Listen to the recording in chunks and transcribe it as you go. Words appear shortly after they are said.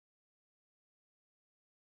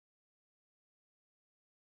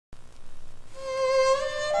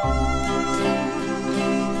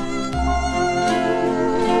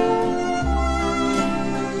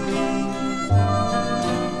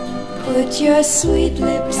Put your sweet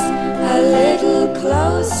lips a little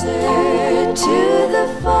closer to the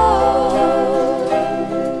phone.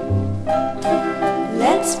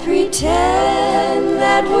 Let's pretend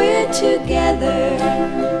that we're together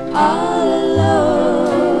all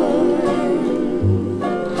alone.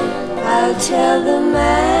 I'll tell the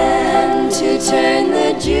man to turn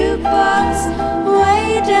the jukebox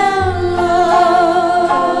way down low,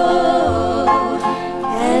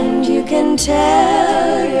 and you can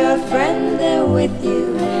tell your friend they're with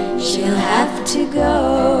you, she'll have to go.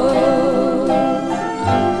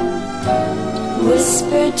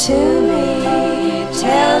 Whisper to me,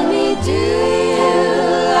 tell me, do you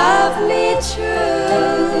love me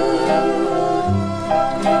true?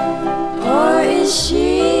 Or is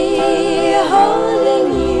she holding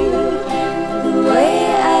you the way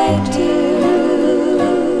I do?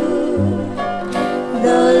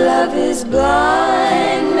 Though love is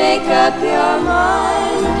blind, make up your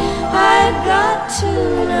mind, I've got to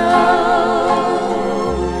know.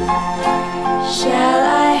 Shall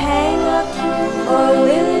I hang up, or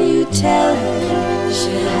will you tell her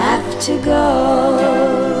she'll have to go?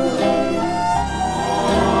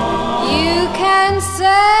 You can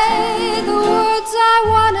say the words I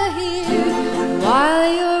wanna hear while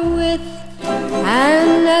you're with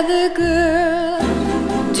another girl.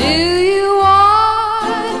 Do you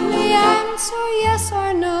want me? Answer yes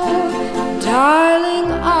or no. Darling,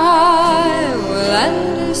 I will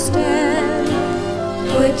understand.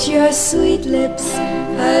 Put your sweet lips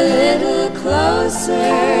a little closer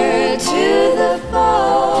to the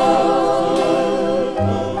phone.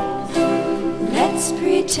 Let's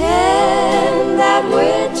pretend that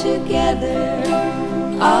we're together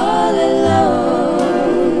all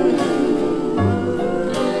alone.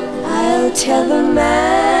 I'll tell the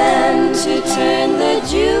man to turn the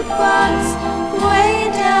jukebox way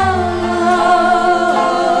down low,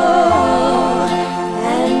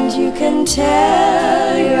 and you can tell